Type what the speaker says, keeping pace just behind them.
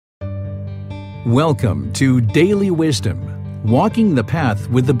Welcome to Daily Wisdom, Walking the Path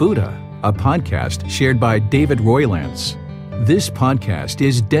with the Buddha, a podcast shared by David Roylance. This podcast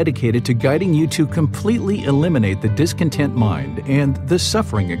is dedicated to guiding you to completely eliminate the discontent mind and the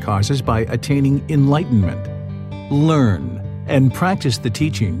suffering it causes by attaining enlightenment. Learn and practice the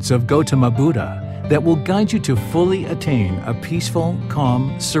teachings of Gotama Buddha that will guide you to fully attain a peaceful,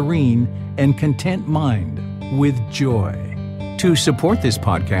 calm, serene, and content mind with joy. To support this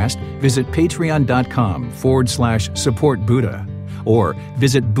podcast, visit patreon.com/supportbuddha or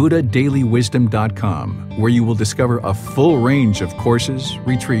visit buddhadailywisdom.com, where you will discover a full range of courses,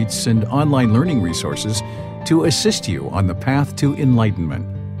 retreats, and online learning resources to assist you on the path to enlightenment.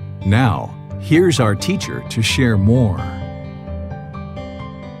 Now, here's our teacher to share more.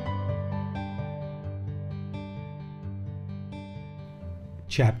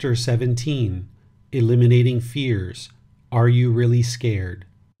 Chapter 17, Eliminating Fears. Are you really scared?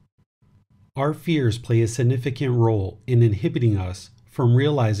 Our fears play a significant role in inhibiting us from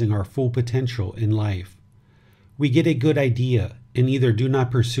realizing our full potential in life. We get a good idea and either do not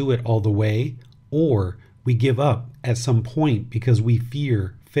pursue it all the way, or we give up at some point because we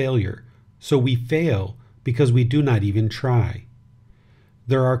fear failure, so we fail because we do not even try.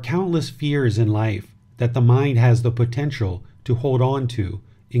 There are countless fears in life that the mind has the potential to hold on to,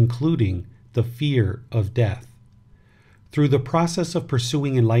 including the fear of death. Through the process of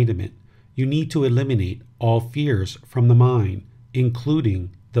pursuing enlightenment, you need to eliminate all fears from the mind, including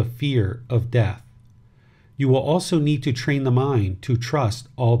the fear of death. You will also need to train the mind to trust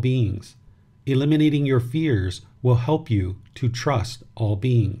all beings. Eliminating your fears will help you to trust all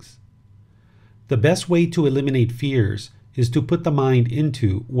beings. The best way to eliminate fears is to put the mind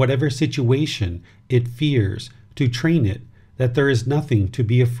into whatever situation it fears, to train it that there is nothing to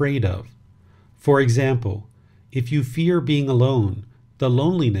be afraid of. For example, if you fear being alone, the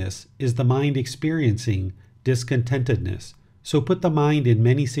loneliness is the mind experiencing discontentedness. So put the mind in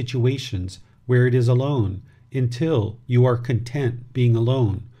many situations where it is alone until you are content being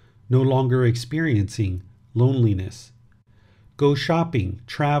alone, no longer experiencing loneliness. Go shopping,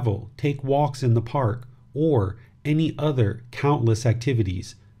 travel, take walks in the park, or any other countless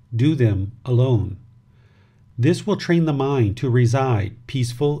activities. Do them alone. This will train the mind to reside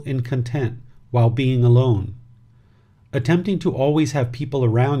peaceful and content while being alone. Attempting to always have people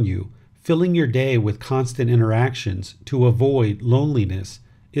around you, filling your day with constant interactions to avoid loneliness,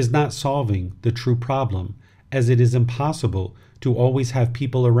 is not solving the true problem, as it is impossible to always have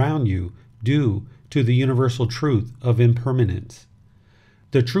people around you due to the universal truth of impermanence.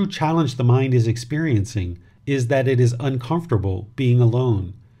 The true challenge the mind is experiencing is that it is uncomfortable being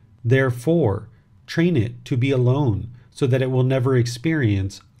alone. Therefore, train it to be alone so that it will never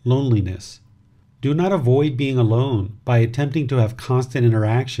experience loneliness. Do not avoid being alone by attempting to have constant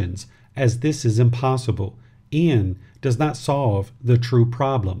interactions, as this is impossible and does not solve the true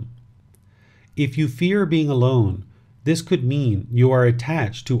problem. If you fear being alone, this could mean you are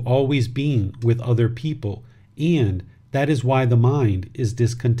attached to always being with other people, and that is why the mind is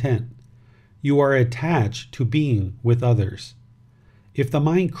discontent. You are attached to being with others. If the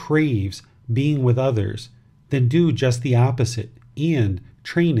mind craves being with others, then do just the opposite and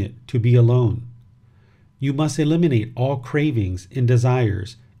train it to be alone. You must eliminate all cravings and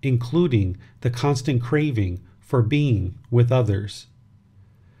desires, including the constant craving for being with others.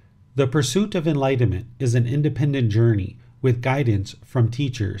 The pursuit of enlightenment is an independent journey with guidance from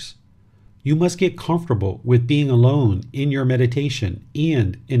teachers. You must get comfortable with being alone in your meditation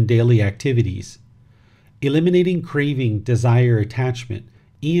and in daily activities. Eliminating craving, desire, attachment,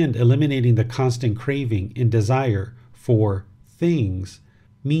 and eliminating the constant craving and desire for things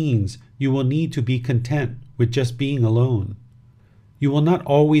means you will need to be content with just being alone. You will not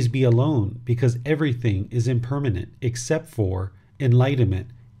always be alone because everything is impermanent except for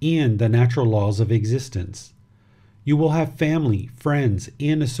enlightenment and the natural laws of existence. You will have family, friends,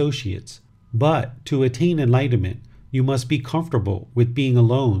 and associates, but to attain enlightenment, you must be comfortable with being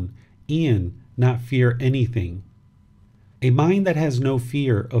alone and not fear anything. A mind that has no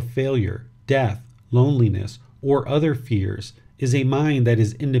fear of failure, death, loneliness, or other fears is a mind that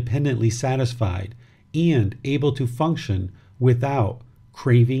is independently satisfied and able to function without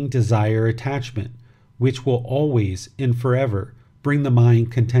craving, desire, attachment, which will always and forever bring the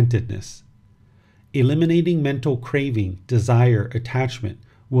mind contentedness. Eliminating mental craving, desire, attachment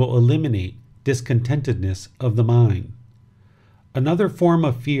will eliminate discontentedness of the mind. Another form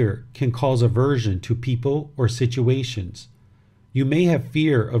of fear can cause aversion to people or situations. You may have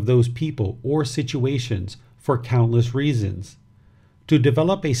fear of those people or situations for countless reasons. To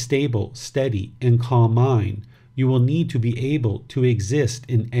develop a stable, steady, and calm mind, you will need to be able to exist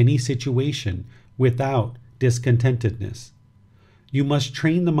in any situation without discontentedness. You must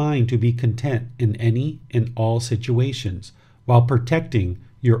train the mind to be content in any and all situations while protecting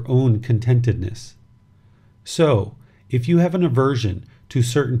your own contentedness. So, if you have an aversion to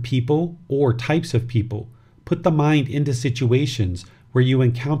certain people or types of people, put the mind into situations where you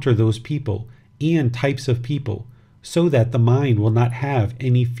encounter those people and types of people so that the mind will not have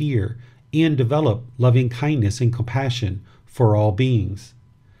any fear and develop loving kindness and compassion for all beings.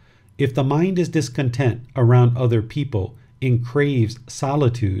 If the mind is discontent around other people and craves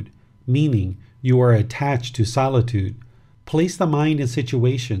solitude, meaning you are attached to solitude, place the mind in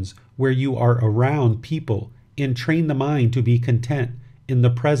situations where you are around people and train the mind to be content in the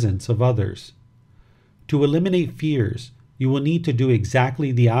presence of others. To eliminate fears, you will need to do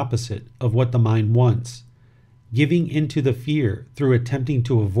exactly the opposite of what the mind wants. Giving into the fear through attempting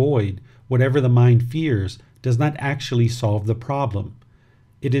to avoid whatever the mind fears does not actually solve the problem.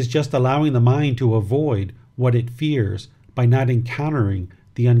 It is just allowing the mind to avoid what it fears by not encountering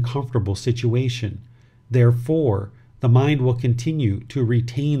the uncomfortable situation. Therefore, the mind will continue to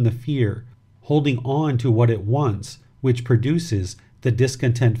retain the fear, holding on to what it wants, which produces the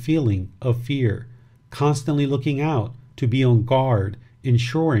discontent feeling of fear, constantly looking out to be on guard,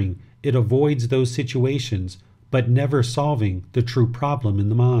 ensuring it avoids those situations, but never solving the true problem in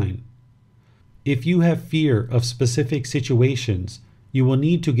the mind. If you have fear of specific situations, you will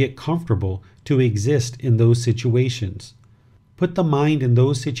need to get comfortable to exist in those situations. Put the mind in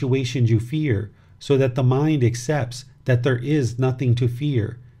those situations you fear so that the mind accepts that there is nothing to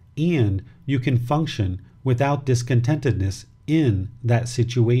fear, and you can function without discontentedness in that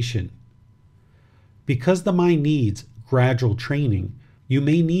situation. Because the mind needs gradual training, you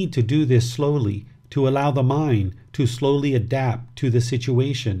may need to do this slowly to allow the mind to slowly adapt to the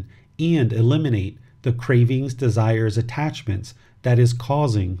situation and eliminate the cravings, desires, attachments that is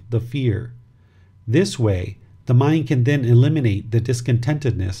causing the fear. This way, the mind can then eliminate the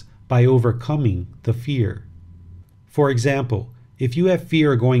discontentedness by overcoming the fear. For example, if you have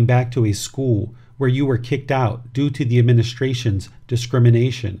fear going back to a school where you were kicked out due to the administration's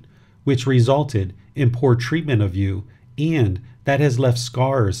discrimination, which resulted in poor treatment of you, and that has left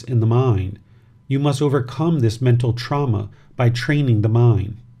scars in the mind, you must overcome this mental trauma by training the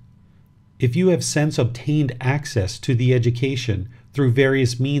mind. If you have since obtained access to the education through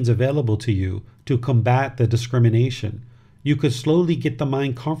various means available to you to combat the discrimination, you could slowly get the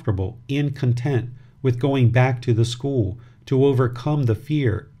mind comfortable and content with going back to the school to overcome the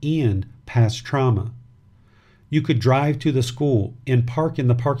fear and past trauma. You could drive to the school and park in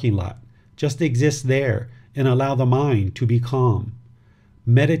the parking lot, just exist there and allow the mind to be calm.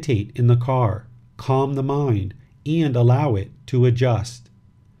 Meditate in the car, calm the mind, and allow it to adjust.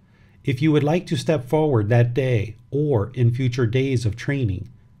 If you would like to step forward that day or in future days of training,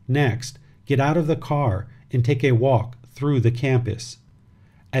 next, get out of the car and take a walk through the campus.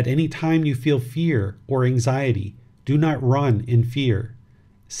 At any time you feel fear or anxiety, do not run in fear.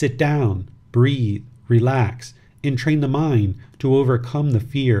 Sit down, breathe, relax, and train the mind to overcome the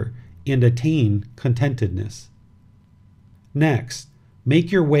fear and attain contentedness. Next,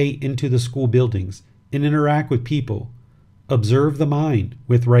 make your way into the school buildings and interact with people. Observe the mind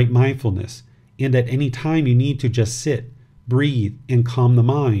with right mindfulness, and at any time you need to just sit, breathe, and calm the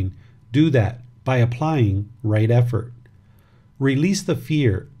mind, do that by applying right effort. Release the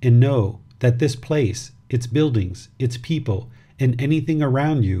fear and know that this place, its buildings, its people, and anything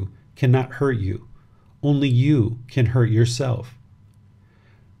around you cannot hurt you. Only you can hurt yourself.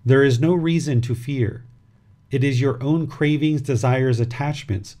 There is no reason to fear. It is your own cravings, desires,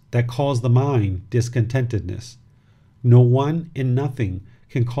 attachments that cause the mind discontentedness. No one and nothing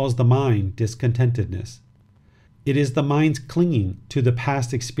can cause the mind discontentedness. It is the mind's clinging to the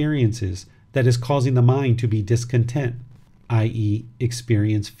past experiences that is causing the mind to be discontent, i.e.,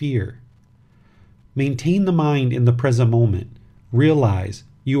 experience fear. Maintain the mind in the present moment. Realize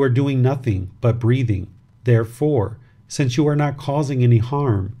you are doing nothing but breathing. Therefore, since you are not causing any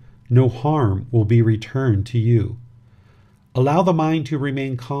harm, no harm will be returned to you. Allow the mind to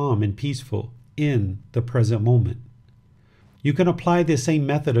remain calm and peaceful in the present moment. You can apply this same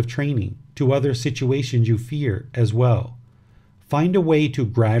method of training to other situations you fear as well. Find a way to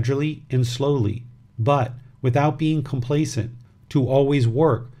gradually and slowly, but without being complacent, to always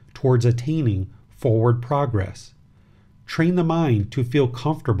work towards attaining forward progress. Train the mind to feel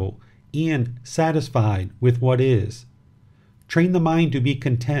comfortable and satisfied with what is. Train the mind to be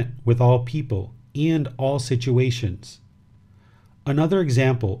content with all people and all situations. Another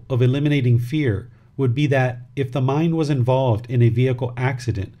example of eliminating fear would be that if the mind was involved in a vehicle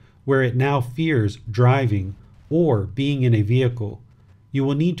accident where it now fears driving, or being in a vehicle, you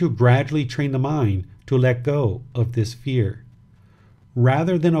will need to gradually train the mind to let go of this fear.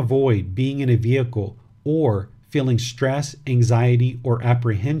 Rather than avoid being in a vehicle or feeling stress, anxiety, or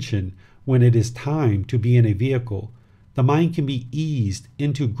apprehension when it is time to be in a vehicle, the mind can be eased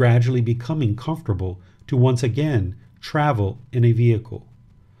into gradually becoming comfortable to once again travel in a vehicle.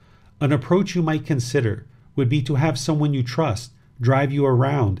 An approach you might consider would be to have someone you trust drive you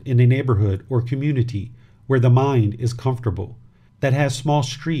around in a neighborhood or community where the mind is comfortable, that has small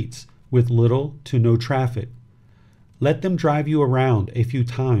streets with little to no traffic. Let them drive you around a few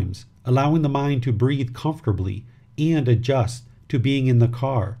times, allowing the mind to breathe comfortably and adjust to being in the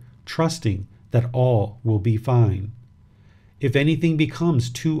car, trusting that all will be fine. If anything becomes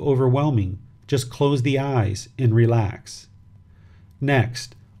too overwhelming, just close the eyes and relax.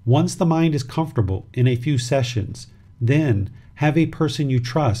 Next, once the mind is comfortable in a few sessions, then have a person you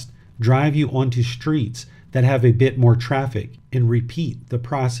trust drive you onto streets that have a bit more traffic and repeat the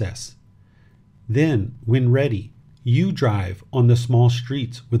process. Then, when ready, you drive on the small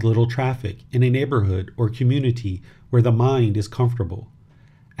streets with little traffic in a neighborhood or community where the mind is comfortable.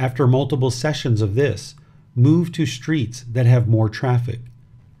 After multiple sessions of this, move to streets that have more traffic.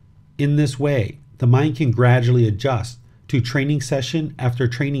 In this way, the mind can gradually adjust to training session after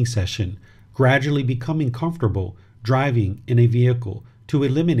training session, gradually becoming comfortable driving in a vehicle to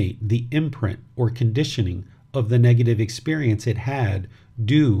eliminate the imprint or conditioning of the negative experience it had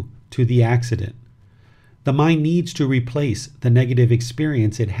due to the accident. The mind needs to replace the negative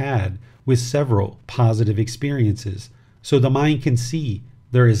experience it had with several positive experiences, so the mind can see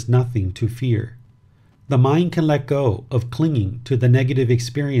there is nothing to fear. The mind can let go of clinging to the negative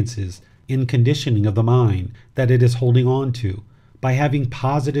experiences in conditioning of the mind that it is holding on to by having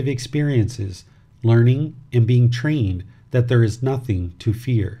positive experiences, learning and being trained that there is nothing to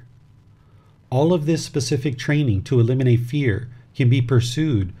fear. All of this specific training to eliminate fear can be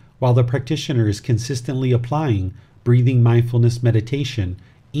pursued while the practitioner is consistently applying breathing mindfulness meditation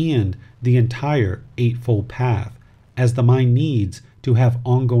and the entire Eightfold Path, as the mind needs to have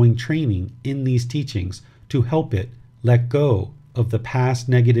ongoing training in these teachings to help it let go of the past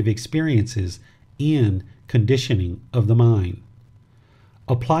negative experiences and conditioning of the mind.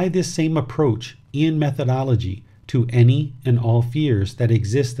 Apply this same approach and methodology to any and all fears that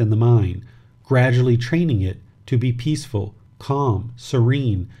exist in the mind, gradually training it to be peaceful, calm,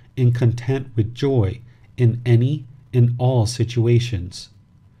 serene, and content with joy in any and all situations.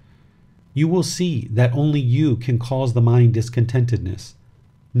 You will see that only you can cause the mind discontentedness.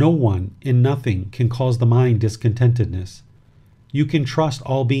 No one and nothing can cause the mind discontentedness. You can trust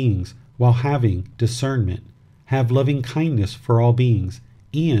all beings while having discernment, have loving kindness for all beings,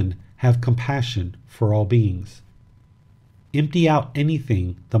 and have compassion for all beings. Empty out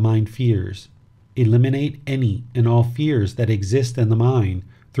anything the mind fears. Eliminate any and all fears that exist in the mind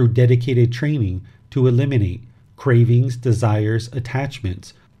through dedicated training to eliminate cravings, desires,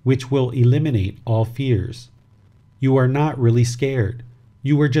 attachments, which will eliminate all fears. You are not really scared.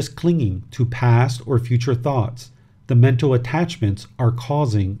 You are just clinging to past or future thoughts. The mental attachments are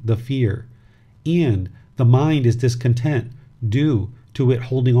causing the fear, and the mind is discontent due to it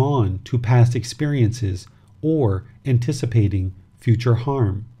holding on to past experiences or anticipating future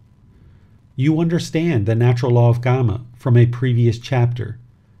harm. You understand the natural law of Gama from a previous chapter.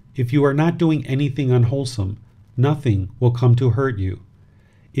 If you are not doing anything unwholesome, nothing will come to hurt you.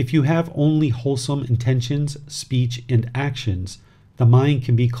 If you have only wholesome intentions, speech, and actions, the mind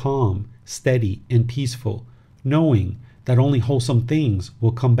can be calm, steady, and peaceful, knowing that only wholesome things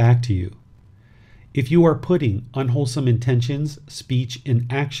will come back to you. If you are putting unwholesome intentions, speech,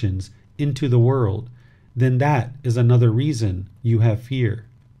 and actions into the world, then that is another reason you have fear.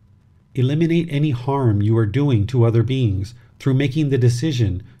 Eliminate any harm you are doing to other beings through making the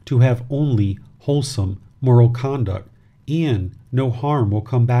decision to have only wholesome moral conduct, and no harm will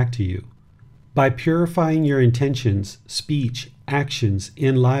come back to you. By purifying your intentions, speech, actions,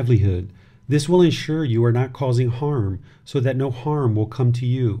 and livelihood, this will ensure you are not causing harm so that no harm will come to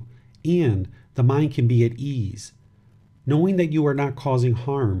you, and the mind can be at ease. Knowing that you are not causing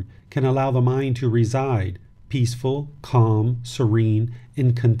harm can allow the mind to reside peaceful, calm, serene,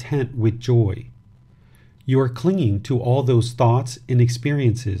 and content with joy. You are clinging to all those thoughts and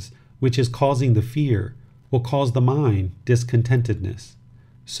experiences which is causing the fear will cause the mind discontentedness.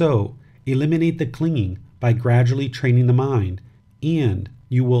 So, eliminate the clinging by gradually training the mind, and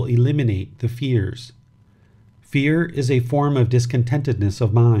you will eliminate the fears. Fear is a form of discontentedness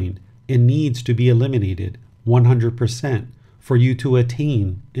of mind and needs to be eliminated 100% for you to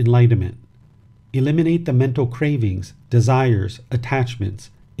attain enlightenment. Eliminate the mental cravings, desires, attachments,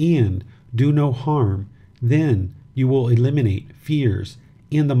 and do no harm, Then you will eliminate fears,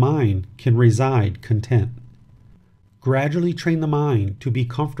 and the mind can reside content. Gradually train the mind to be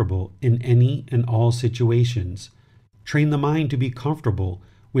comfortable in any and all situations. Train the mind to be comfortable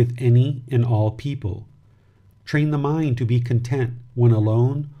with any and all people. Train the mind to be content when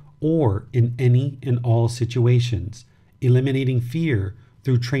alone or in any and all situations, eliminating fear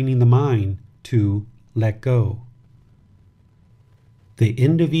through training the mind to let go. The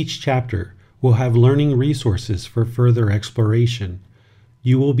end of each chapter will have learning resources for further exploration.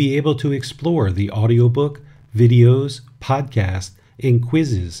 You will be able to explore the audiobook, videos, podcasts, and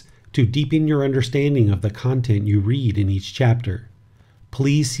quizzes to deepen your understanding of the content you read in each chapter.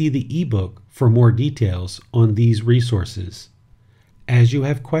 Please see the ebook for more details on these resources. As you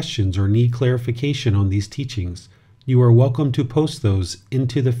have questions or need clarification on these teachings, you are welcome to post those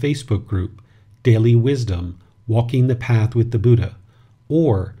into the Facebook group, Daily Wisdom, Walking the Path with the Buddha,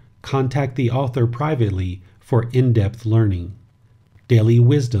 or contact the author privately for in-depth learning. Daily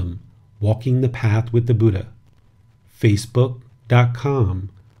Wisdom, Walking the Path with the Buddha.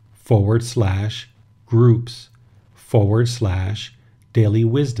 Facebook.com/groups/Daily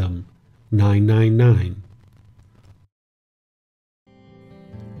Wisdom 999.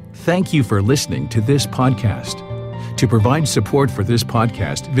 Thank you for listening to this podcast. To provide support for this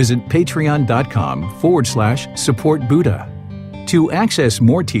podcast, visit patreon.com/support Buddha. To access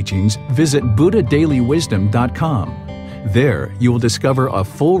more teachings, visit buddhadailywisdom.com. There, you will discover a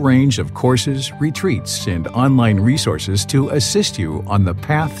full range of courses, retreats, and online resources to assist you on the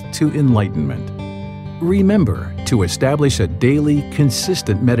path to enlightenment. Remember to establish a daily,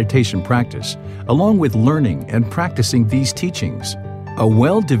 consistent meditation practice, along with learning and practicing these teachings. A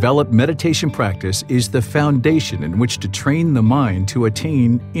well-developed meditation practice is the foundation in which to train the mind to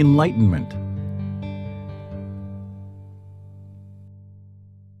attain enlightenment.